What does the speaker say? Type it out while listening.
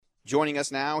Joining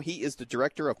us now, he is the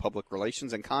Director of Public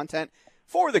Relations and Content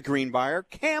for the Greenbrier.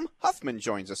 Cam Huffman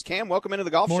joins us. Cam, welcome into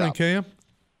the Golf Morning, Shop. Cam.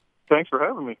 Thanks for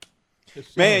having me.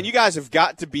 Man, you guys have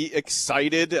got to be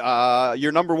excited.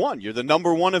 You're number one. You're the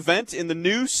number one event in the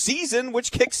new season, which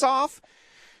kicks off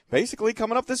basically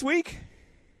coming up this week.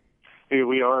 Yeah,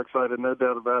 we are excited, no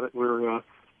doubt about it. We're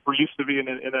used to being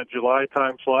in a July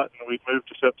time slot, and we've moved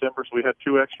to September, so we had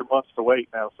 2 extra months to wait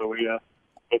now. So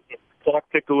the clock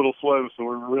ticked a little slow, so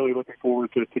we're really looking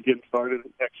forward to getting started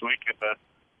next week, and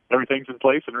everything's in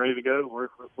place and ready to go.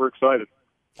 We're excited.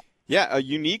 Yeah, a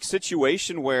unique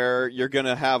situation where you're going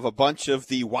to have a bunch of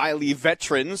the wily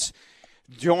veterans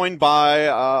joined by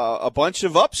a bunch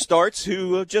of upstarts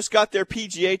who just got their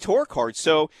PGA Tour cards.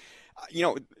 So,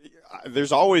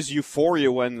 there's always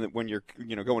euphoria when you're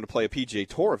going to play a PGA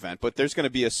Tour event, but there's going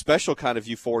to be a special kind of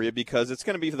euphoria because it's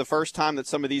going to be for the first time that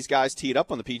some of these guys teed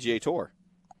up on the PGA Tour.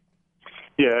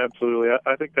 Yeah, absolutely.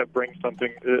 I think that brings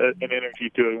something, an energy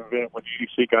to an event when you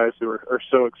see guys who are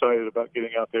so excited about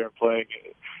getting out there and playing.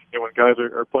 And when guys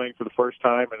are playing for the first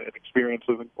time and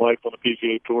experiencing life on the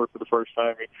PGA Tour for the first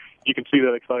time, you can see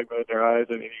that excitement in their eyes,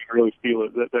 and you can really feel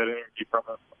it, that energy from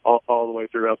them all the way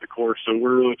throughout the course. So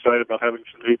we're really excited about having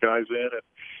some new guys in, and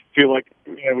feel like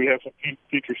we have some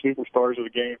future superstars of the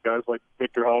game, guys like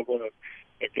Victor Hovland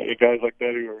and guys like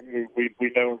that who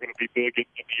we know are going to be big in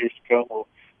the years to come. Will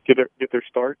get their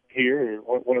start here,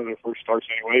 or one of their first starts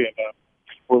anyway, and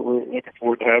we're looking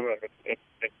forward to having them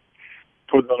and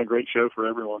putting on a great show for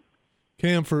everyone.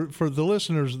 Cam, for the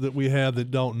listeners that we have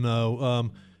that don't know,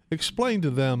 explain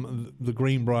to them the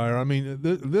Greenbrier. I mean,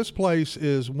 this place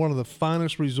is one of the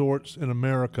finest resorts in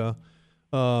America.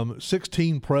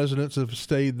 16 presidents have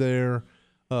stayed there.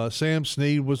 Sam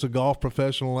Snead was a golf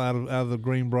professional out of the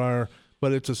Greenbrier,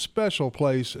 but it's a special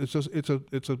place. It's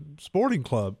a sporting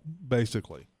club,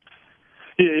 basically.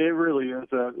 Yeah, it really is.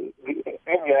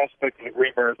 Every aspect of the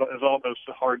Greenbrier is almost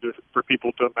hard for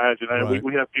people to imagine. Right.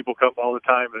 We have people come all the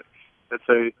time that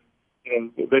say,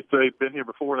 they've been here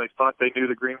before. They thought they knew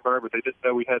the Greenbrier, but they didn't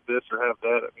know we had this or have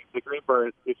that. I mean, the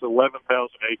Greenbrier is 11,000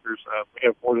 acres. We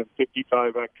have more than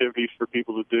 55 activities for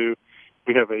people to do.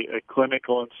 We have a clinic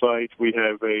on site. We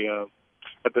have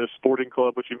at the sporting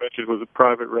club, which you mentioned, was a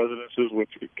private residences,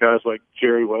 which guys like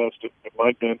Jerry West and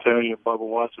Mike D'Antoni and Bubba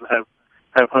Watson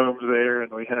have homes there,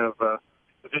 and we have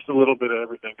just a little bit of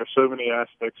everything. There's so many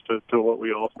aspects to what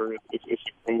we offer. It's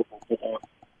incredible.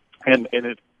 And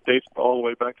it dates all the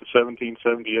way back to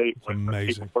 1778 when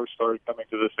people first started coming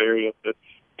to this area to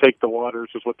take the waters,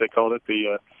 is what they called it.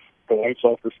 The White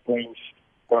Sulphur Springs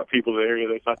brought people to the area.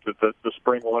 They thought that the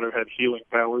spring water had healing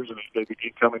powers, and they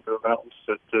began coming to the mountains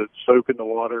to soak in the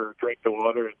water or drink the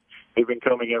water, and they've been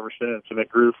coming ever since. And it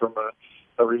grew from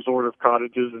a resort of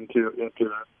cottages into the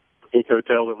big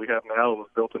hotel that we have now. It was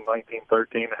built in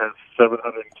 1913. It has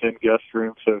 710 guest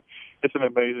rooms, so it's an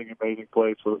amazing, amazing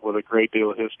place with a great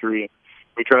deal of history. And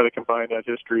we try to combine that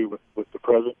history with the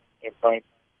present and find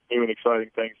new and exciting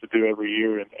things to do every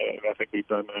year, and I think we've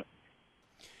done that.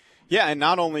 Yeah, and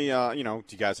not only, do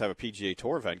you guys have a PGA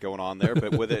Tour event going on there,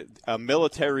 but with a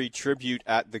military tribute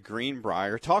at the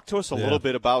Greenbrier. Talk to us a little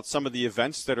bit about some of the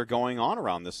events that are going on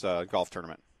around this golf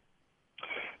tournament.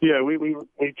 Yeah, we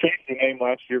changed the name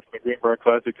last year from the Greenbrier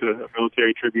Classic to a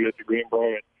military tribute at the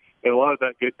Greenbrier, and a lot of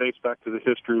that dates back to the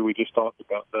history we just talked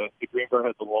about. The Greenbrier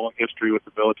has a long history with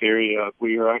the military.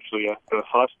 We were actually at the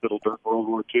hospital during World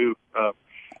War II,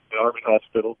 the Army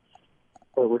Hospital,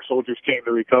 where soldiers came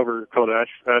to recover, called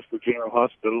Ashford General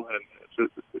Hospital.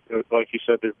 And like you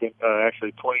said, there have been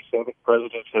actually 27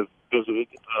 presidents have visited,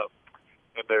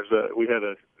 and we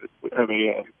have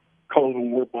a Cold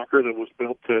War bunker that was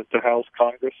built to house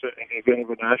Congress in the event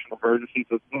of a national emergency.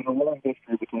 So there's a long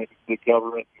history between the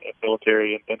government and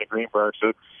military and the Greenbrier.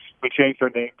 So we changed our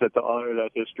name to honor that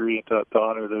history and to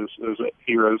honor those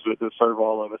heroes that serve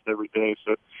all of us every day.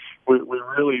 So we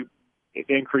really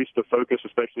increased the focus,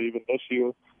 especially even this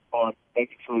year, on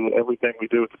making sure that everything we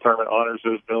do at the tournament honors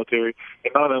those military,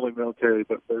 and not only military,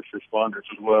 but first responders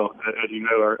as well. As you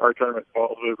know, our tournament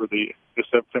falls over the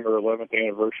September 11th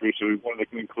anniversary, so we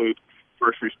wanted to include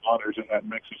first responders in that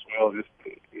mix as well.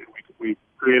 We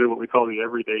created what we call the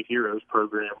Everyday Heroes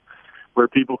program, where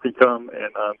people can come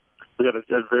and we got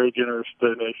a very generous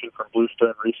donation from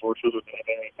Bluestone Resources and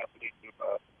company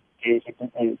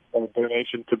a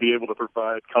donation to be able to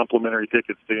provide complimentary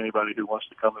tickets to anybody who wants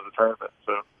to come to the tournament.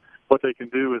 So what they can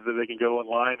do is that they can go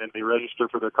online and they register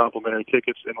for their complimentary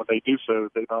tickets, and when they do so,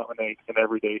 they nominate an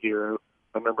everyday hero,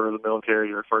 a member of the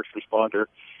military or a first responder,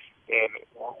 and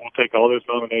we'll take all those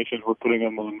nominations. We're putting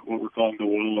them on what we're calling the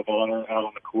Wall of Honor out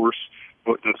on the course.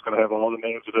 That's going to have all the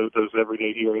names of those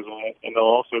everyday heroes on it, and they'll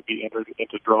also be entered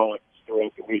into drawings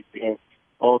throughout the week. We have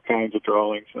all kinds of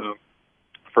drawings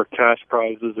for cash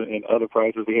prizes and other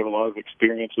prizes. We have a lot of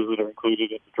experiences that are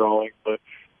included in the drawing, but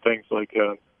things like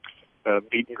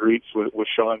meet and greets with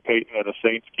Sean Payton at a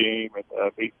Saints game,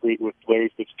 and meet and greet with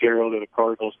Larry Fitzgerald at a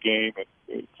Cardinals game,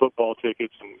 and football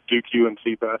tickets, and Duke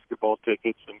UNC basketball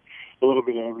tickets, and a little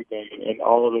bit of everything. And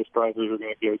all of those prizes are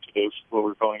going to go to those what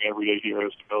we're calling everyday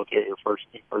heroes, the military or first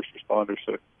responders.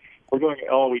 So we're doing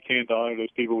all we can to honor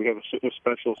those people. We have a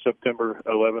special September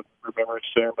 11th remembrance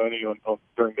ceremony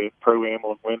during the pro-am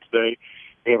on Wednesday.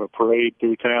 We have a parade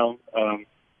through town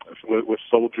with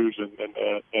soldiers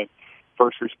and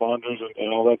first responders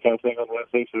and all that kind of thing on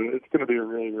Wednesday. So it's going to be a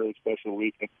really, really special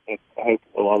week, and I hope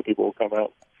a lot of people will come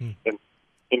out and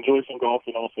enjoy some golf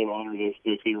and also honor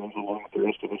those heroes along with the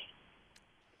rest of us.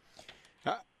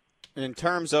 In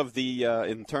terms of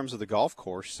the golf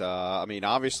course, I mean,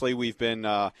 obviously we've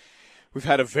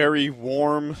had a very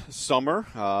warm summer.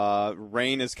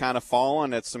 Rain has kind of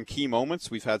fallen at some key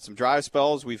moments. We've had some dry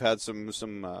spells. We've had some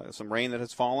rain that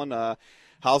has fallen.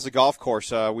 How's the golf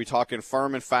course? We talking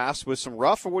firm and fast with some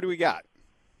rough, or what do we got?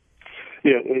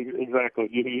 Yeah, exactly.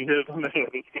 You hit it on the head.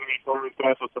 It's going to be firm and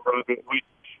fast with some rough.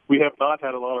 We have not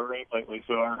had a lot of rain lately,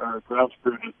 so our ground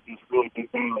crew has really been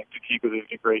battling to keep it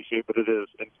in great shape, but it is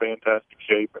in fantastic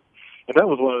shape. And that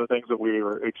was one of the things that we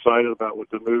were excited about with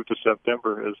the move to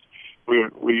September is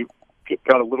we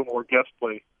got a little more guest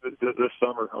play this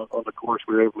summer on the course.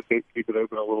 We were able to keep it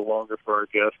open a little longer for our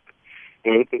guests.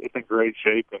 And it's in great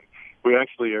shape, and we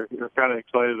actually are kind of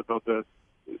excited about that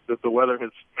the weather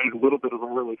has made a little bit of an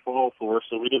early fall for us,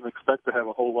 so we didn't expect to have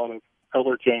a whole lot of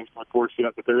color change on the course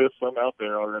yet, but there is some out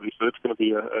there already, so it's going to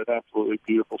be an absolutely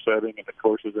beautiful setting, and the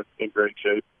course is in great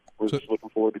shape. We're just looking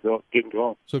forward to getting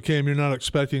going. So, Cam, you're not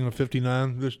expecting a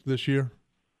 59 this year?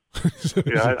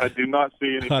 Yeah, I do not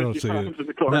see any. I don't see it. In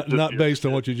the course not based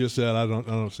on what you just said. I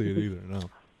don't see it either. No.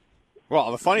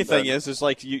 Well, the funny thing is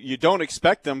like you don't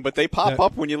expect them, but they pop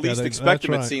up when you least expect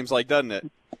them. Right. It seems like, doesn't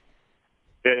it?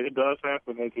 Yeah, it does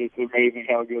happen. It's amazing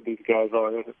how good these guys are.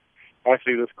 I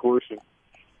see this course and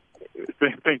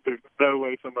think there's no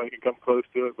way somebody can come close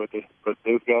to it, but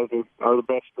those guys are the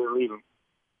best for a reason.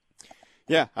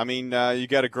 Yeah, I mean, you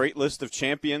got a great list of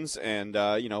champions, and,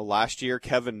 last year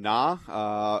Kevin Na,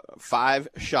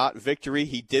 5-shot victory.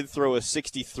 He did throw a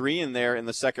 63 in there in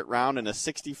the second round and a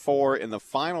 64 in the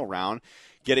final round,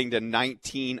 getting to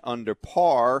 19 under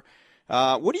par.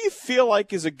 What do you feel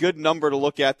like is a good number to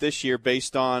look at this year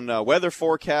based on weather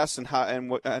forecasts and how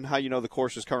the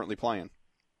course is currently playing?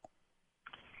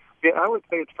 Yeah, I would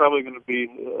say it's probably going to be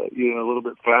a little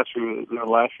bit faster than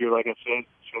last year, like I said.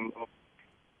 So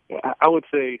I would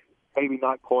say maybe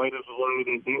not quite as low.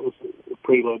 It was a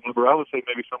pretty low number. I would say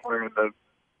maybe somewhere in the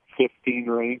 15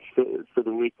 range for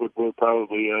the week would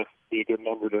probably be a good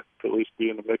number to at least be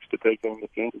in the mix to take on the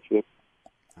championship.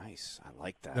 Nice. I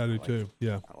like that. I do too.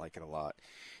 Yeah. I like it a lot.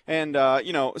 And,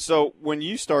 so when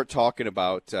you start talking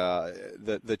about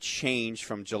the change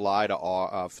from July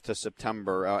to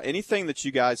September, anything that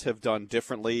you guys have done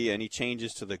differently, any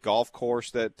changes to the golf course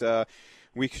that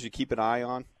we should keep an eye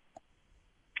on?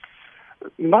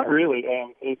 Not really.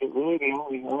 Really the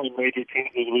only major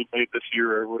changes we've made this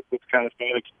year are with kind of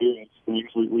fan experience things.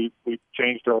 We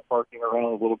changed our parking around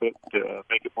a little bit to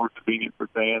make it more convenient for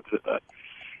fans.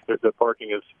 The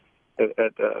parking is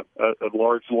at a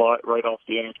large lot right off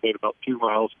the interstate, about 2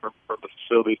 miles from the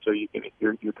facility. So if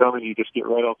you're coming, you just get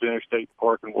right off the interstate,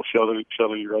 park, and we'll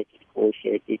shuttle you right to the course.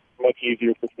 So it's much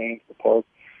easier for fans to park.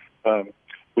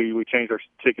 We changed our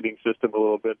ticketing system a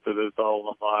little bit so that it's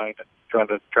all online, and trying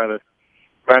to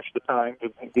match the time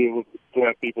and be able to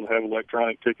have people have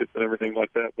electronic tickets and everything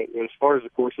like that. But as far as the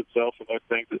course itself and those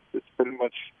things, it's pretty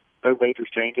much no major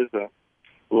changes.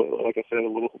 Like I said, a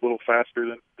little faster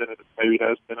than it maybe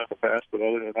has been in the past. But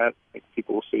other than that, I think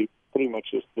people will see pretty much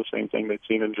just the same thing they've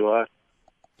seen in July.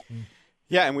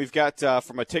 Yeah, and we've got,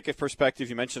 from a ticket perspective,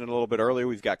 you mentioned it a little bit earlier,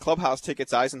 we've got clubhouse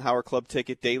tickets, Eisenhower Club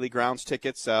ticket, daily grounds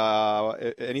tickets.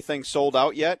 Anything sold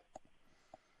out yet?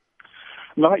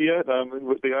 Not yet.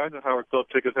 The Eisenhower Club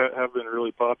tickets have been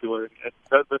really popular.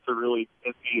 That's a really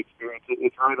neat experience.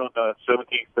 It's right on the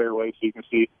 17th fairway, so you can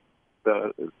see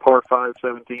the par 5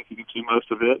 17th. You can see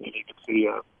most of it, and you can see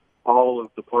all of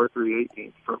the par 3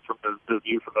 18th from the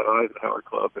view from the Eisenhower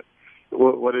Club. And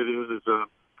what it is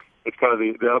it's kind of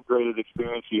the upgraded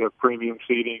experience. You have premium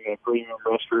seating, and premium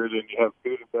restaurant, and you have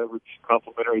food and beverage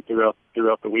complimentary throughout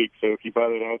the week. So if you buy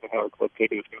that as a Howard Club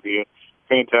ticket, it's going to be a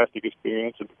fantastic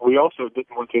experience. And we also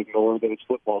didn't want to ignore that it's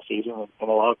football season, and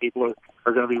a lot of people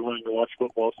are going to be wanting to watch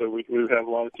football. So we have a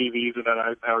lot of TVs in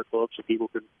that Howard Club, so people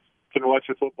can watch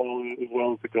the football as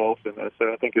well as the golf. And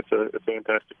so I think it's a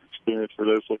fantastic experience for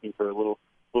those looking for a little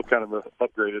kind of a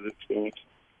upgraded experience.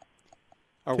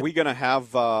 Are we going to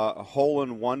have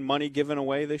hole-in-one money given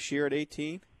away this year at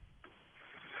 18?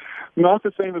 Not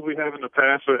the same as we have in the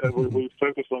past. We've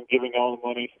focused on giving all the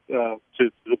money to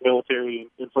the military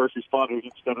and first responders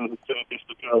instead of just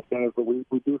the general fans. But we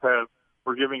do have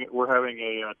we're having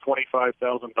a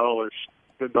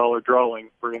 $25,000 drawing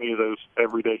for any of those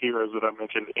everyday heroes that I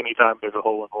mentioned. Anytime there's a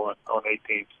hole-in-one on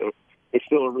 18, so it's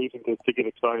still a reason to get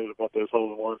excited about those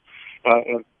hole-in-ones.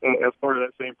 And as part of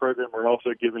that same program, we're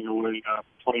also giving away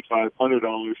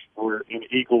 $2,500 for an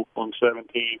eagle on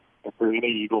 17, or for any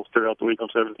eagles throughout the week on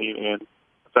 17, and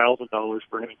 $1,000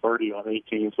 for any birdie on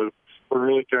 18. So we're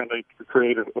really trying to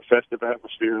create a festive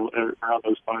atmosphere around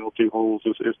those final two holes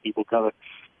as people kind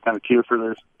of cheer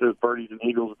for their birdies and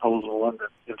eagles and holes-in-one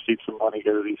and see some money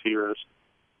go to these heroes.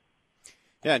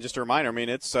 Yeah, just a reminder, I mean,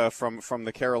 it's from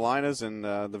the Carolinas and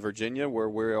the Virginia where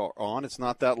we're on. It's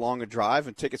not that long a drive,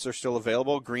 and tickets are still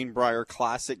available,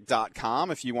 greenbrierclassic.com,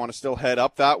 if you want to still head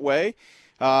up that way.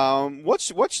 What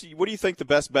do you think the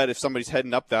best bet if somebody's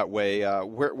heading up that way?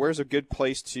 Where's a good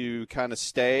place to kind of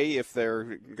stay if they're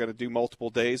going to do multiple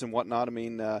days and whatnot? I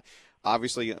mean,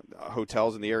 obviously,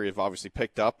 hotels in the area have obviously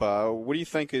picked up. What do you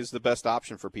think is the best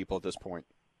option for people at this point?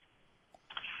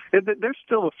 There's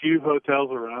still a few hotels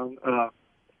around.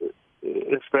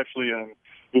 Especially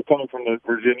you're coming from the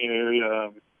Virginia area,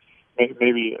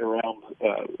 maybe around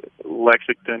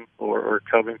Lexington or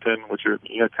Covington, which are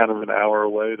kind of an hour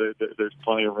away. There's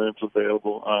plenty of rooms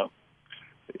available.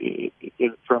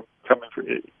 From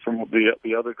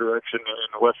the other direction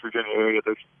in the West Virginia area,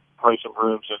 there's probably some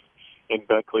rooms in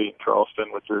Beckley and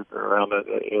Charleston, which are around that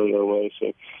area away.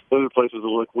 So those are places to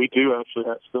look. We do actually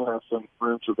still have some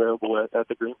rooms available at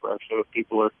the Greenbrier. So if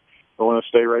people want to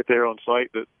stay right there on site,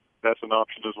 that's an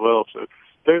option as well. So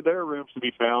there are rooms to be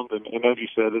found, and as you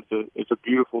said, it's a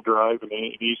beautiful drive and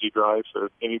an easy drive. So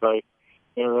anybody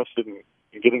interested in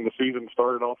getting the season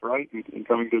started off right and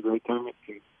coming to a great tournament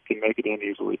can make it in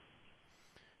easily.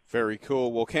 Very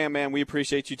cool. Well, Cam, man, we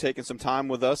appreciate you taking some time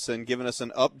with us and giving us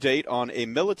an update on a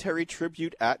military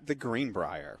tribute at the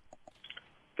Greenbrier.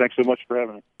 Thanks so much for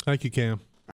having me. Thank you, Cam.